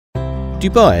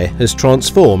Dubai has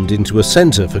transformed into a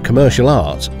centre for commercial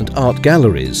art and art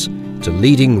galleries, to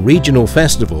leading regional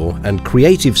festival and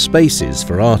creative spaces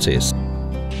for artists.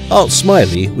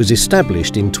 Artsmiley was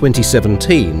established in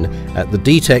 2017 at the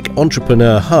DTech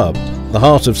Entrepreneur Hub, the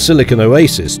heart of Silicon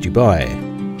Oasis, Dubai.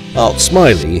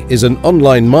 Artsmiley is an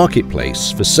online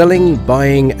marketplace for selling,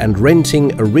 buying and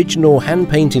renting original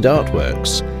hand-painted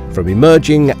artworks from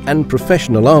emerging and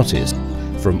professional artists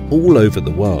from all over the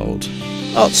world.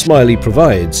 Artsmiley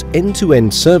provides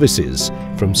end-to-end services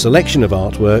from selection of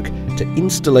artwork to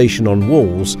installation on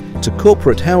walls to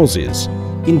corporate houses,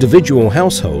 individual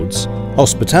households,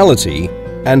 hospitality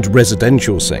and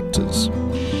residential sectors.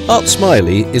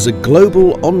 Artsmiley is a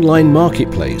global online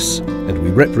marketplace and we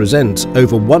represent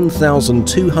over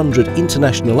 1,200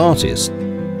 international artists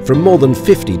from more than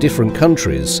 50 different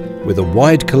countries with a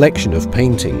wide collection of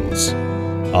paintings.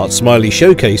 Artsmiley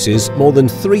showcases more than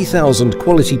 3,000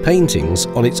 quality paintings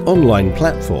on its online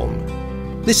platform.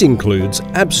 This includes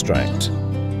abstract,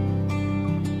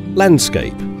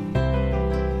 landscape,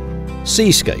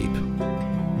 seascape,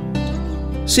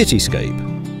 cityscape,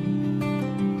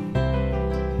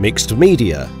 mixed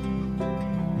media,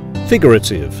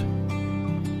 figurative,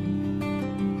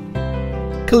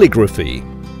 calligraphy,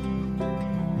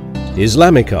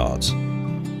 Islamic art,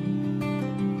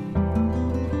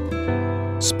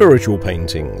 spiritual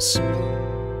paintings,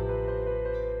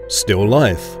 still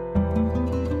life,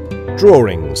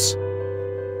 drawings,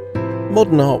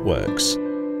 modern artworks,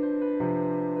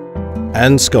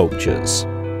 and sculptures.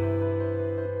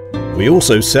 We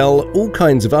also sell all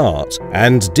kinds of art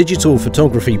and digital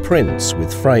photography prints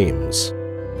with frames.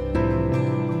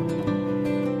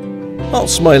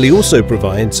 Artsmiley also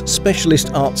provides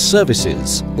specialist art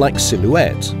services like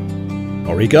silhouette,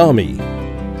 origami,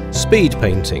 speed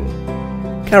painting,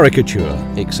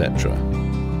 caricature, etc.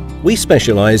 We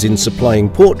specialise in supplying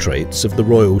portraits of the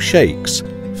royal sheikhs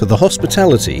for the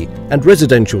hospitality and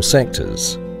residential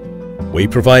sectors. We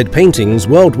provide paintings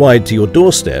worldwide to your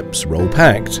doorsteps,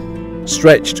 roll-packed,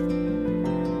 stretched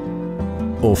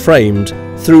or framed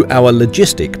through our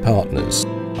logistic partners.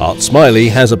 Artsmiley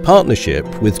has a partnership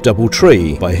with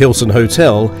Doubletree by Hilton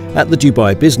Hotel at the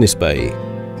Dubai Business Bay.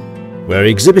 We're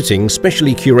exhibiting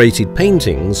specially curated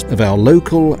paintings of our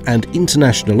local and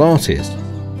international artists.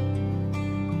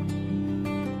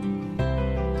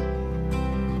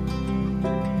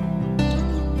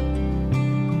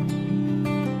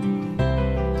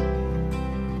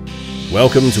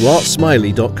 Welcome to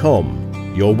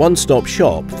artsmiley.com, your one-stop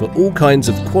shop for all kinds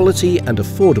of quality and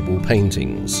affordable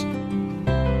paintings.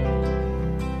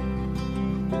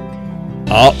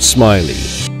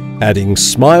 Artsmiley, adding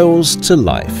smiles to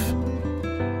life.